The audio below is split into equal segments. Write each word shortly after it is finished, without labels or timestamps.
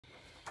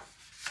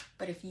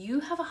But if you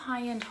have a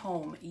high-end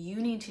home, you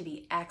need to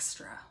be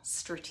extra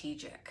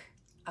strategic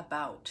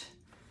about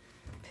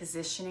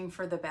positioning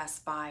for the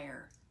best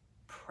buyer,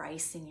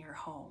 pricing your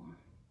home,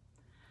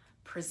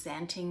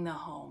 presenting the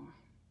home,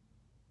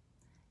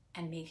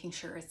 and making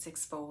sure it's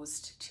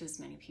exposed to as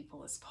many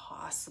people as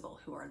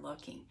possible who are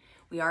looking.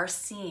 We are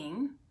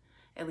seeing,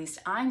 at least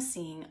I'm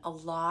seeing, a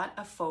lot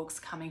of folks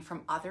coming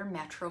from other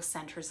metro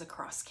centers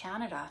across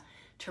Canada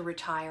to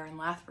retire in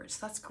Lethbridge.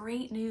 So that's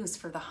great news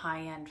for the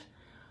high-end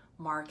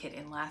market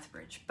in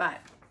Lethbridge.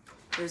 But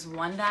there's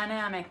one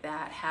dynamic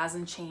that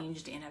hasn't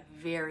changed in a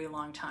very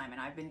long time,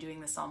 and I've been doing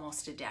this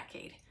almost a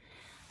decade,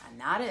 and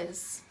that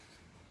is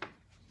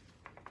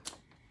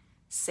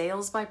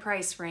sales by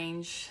price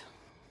range,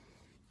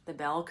 the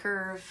bell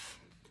curve,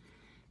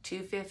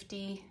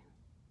 250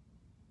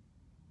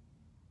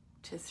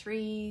 to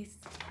 3,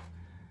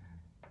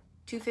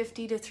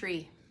 250 to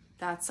 3.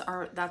 That's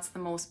the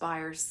most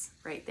buyers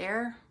right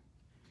there.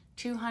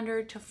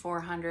 200 to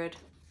 400.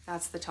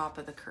 That's the top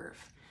of the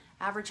curve.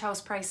 Average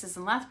house prices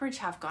in Lethbridge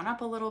have gone up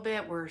a little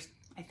bit. We're,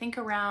 I think,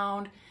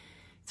 around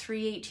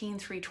 318,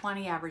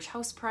 320 average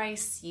house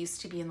price.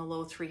 Used to be in the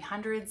low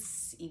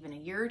 300s even a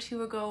year or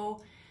two ago.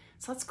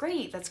 So that's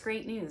great. That's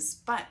great news.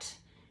 But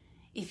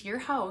if your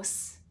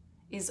house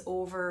is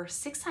over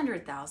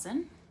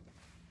 600,000,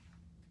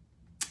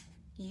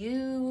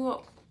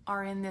 you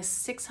are in this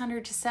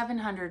 600 to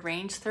 700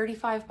 range,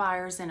 35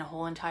 buyers in a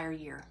whole entire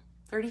year.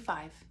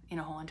 35 in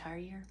a whole entire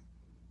year.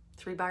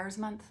 3 buyers a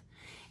month.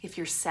 If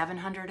you're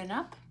 700 and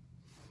up,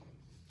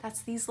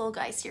 that's these little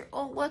guys here.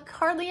 Oh, look,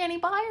 hardly any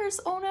buyers.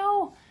 Oh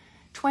no.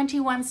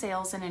 21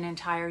 sales in an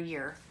entire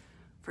year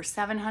for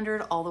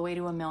 700 all the way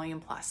to $1 million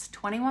plus.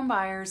 21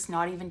 buyers,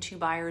 not even 2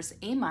 buyers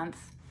a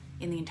month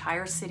in the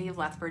entire city of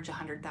Lethbridge,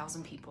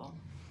 100,000 people.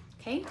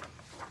 Okay?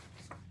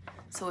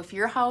 So if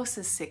your house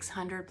is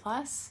 600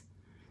 plus,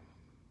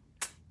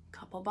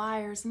 couple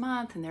buyers a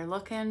month, and they're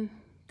looking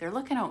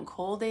out in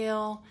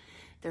Coaldale,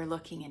 they're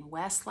looking in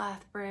West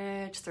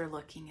Lethbridge, they're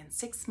looking in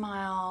 6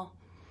 Mile,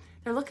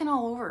 they're looking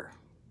all over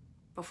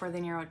before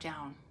they narrow it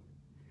down.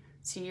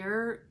 So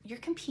you're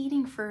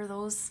competing for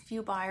those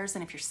few buyers,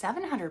 and if you're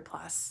 700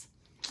 plus,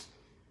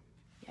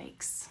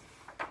 yikes.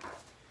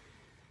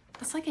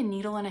 That's like a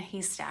needle in a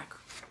haystack.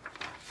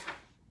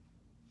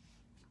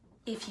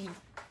 If you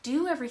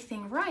do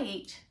everything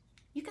right,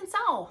 you can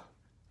sell.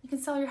 You can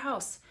sell your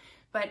house.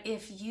 But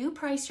if you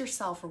price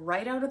yourself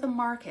right out of the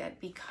market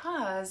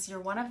because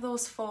you're one of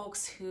those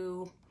folks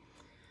who,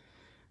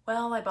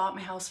 well, I bought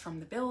my house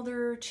from the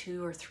builder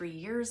 2 or 3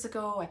 years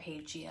ago. I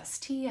paid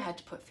GST. I had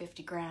to put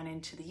 50 grand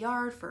into the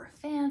yard for a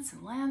fence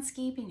and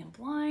landscaping and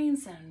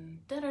blinds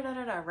and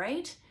da-da-da-da-da,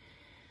 right?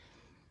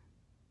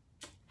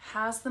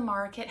 Has the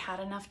market had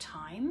enough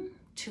time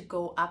to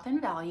go up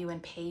in value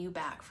and pay you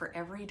back for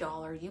every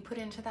dollar you put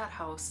into that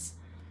house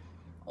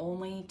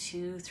only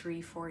 2,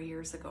 3, 4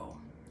 years ago?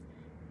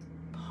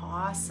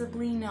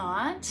 Possibly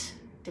not.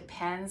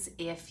 Depends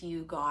if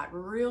you got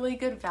really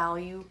good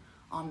value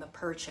on the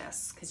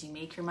purchase, because you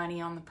make your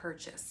money on the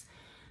purchase.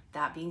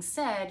 That being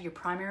said, your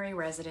primary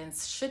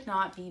residence should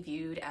not be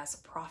viewed as a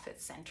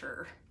profit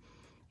center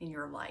in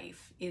your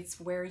life. It's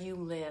where you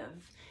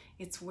live.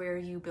 It's where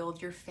you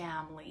build your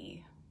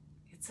family.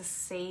 It's a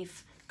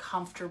safe,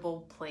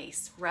 comfortable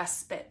place,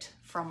 respite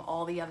from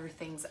all the other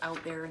things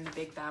out there in the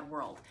big bad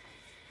world.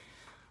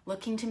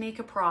 Looking to make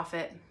a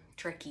profit,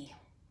 tricky.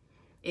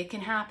 It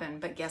can happen,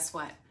 but guess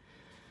what?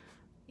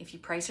 If you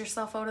price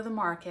yourself out of the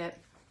market,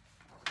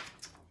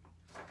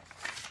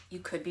 you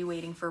could be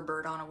waiting for a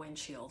bird on a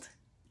windshield.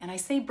 And I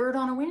say bird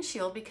on a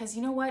windshield because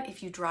you know what?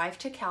 If you drive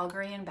to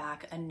Calgary and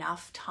back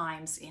enough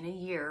times in a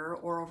year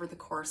or over the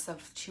course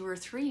of 2 or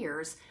 3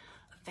 years,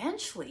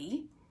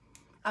 eventually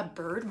a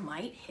bird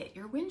might hit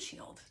your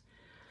windshield.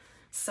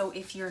 So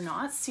if you're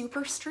not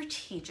super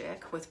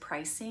strategic with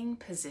pricing,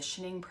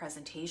 positioning,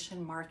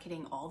 presentation,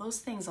 marketing, all those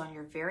things on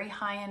your very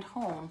high-end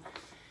home,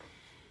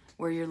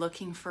 where you're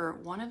looking for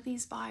one of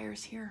these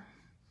buyers here,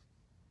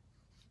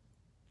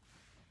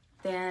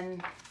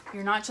 then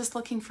you're not just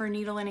looking for a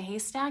needle in a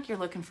haystack, you're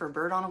looking for a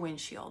bird on a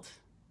windshield.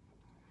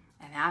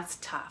 And that's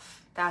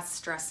tough, that's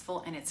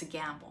stressful, and it's a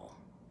gamble.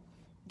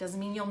 Doesn't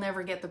mean you'll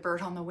never get the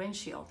bird on the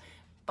windshield,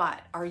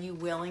 but are you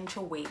willing to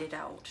wait it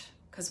out?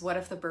 Because what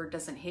if the bird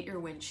doesn't hit your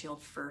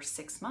windshield for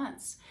 6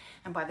 months?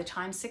 And by the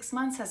time 6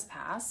 months has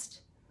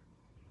passed,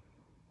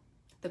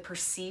 the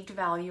perceived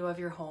value of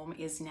your home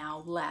is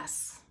now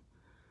less.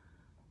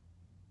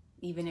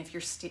 Even if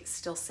you're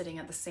still sitting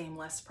at the same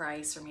list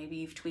price, or maybe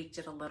you've tweaked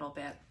it a little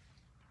bit.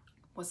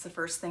 What's the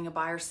first thing a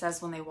buyer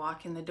says when they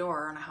walk in the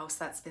door on a house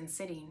that's been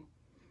sitting?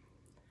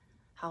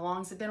 How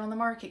long's it been on the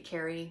market,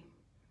 Carrie?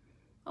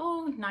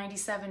 Oh,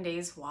 97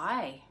 days.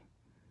 Why?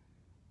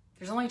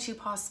 There's only 2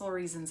 possible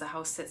reasons a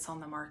house sits on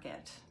the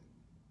market.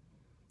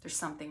 There's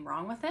something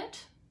wrong with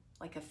it,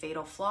 like a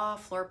fatal flaw,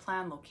 floor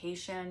plan,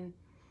 location,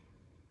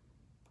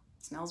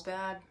 smells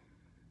bad,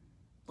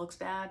 looks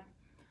bad,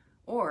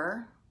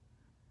 or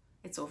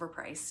it's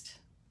overpriced,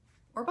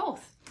 or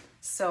both.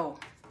 So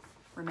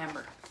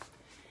remember,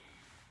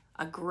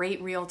 A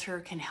great realtor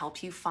can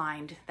help you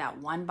find that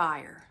one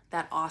buyer,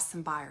 that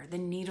awesome buyer, the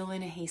needle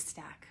in a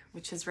haystack,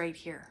 which is right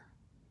here.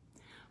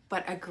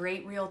 But a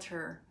great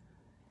realtor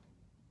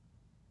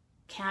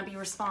can't be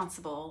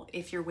responsible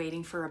if you're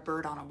waiting for a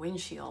bird on a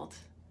windshield.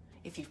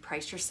 If you've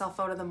priced yourself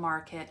out of the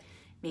market,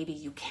 maybe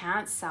you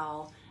can't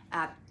sell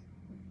at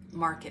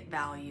market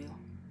value.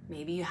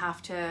 Maybe you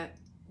have to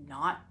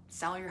not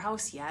sell your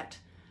house yet,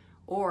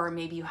 or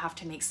maybe you have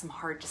to make some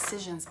hard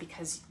decisions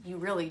because you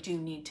really do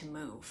need to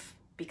move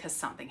because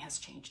something has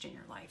changed in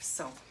your life.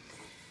 So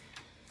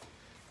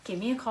give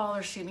me a call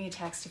or shoot me a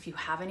text if you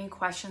have any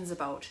questions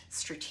about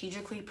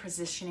strategically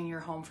positioning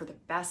your home for the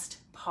best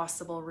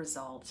possible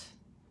result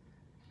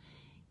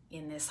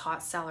in this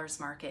hot seller's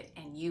market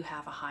and you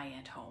have a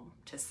high-end home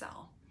to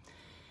sell.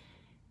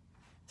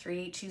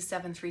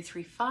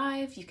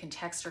 382-7335. You can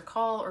text or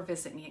call or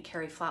visit me at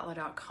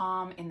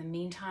carrieflatla.com. In the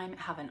meantime,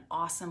 have an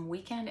awesome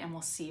weekend and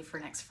we'll see you for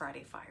next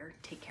Friday Fire.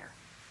 Take care.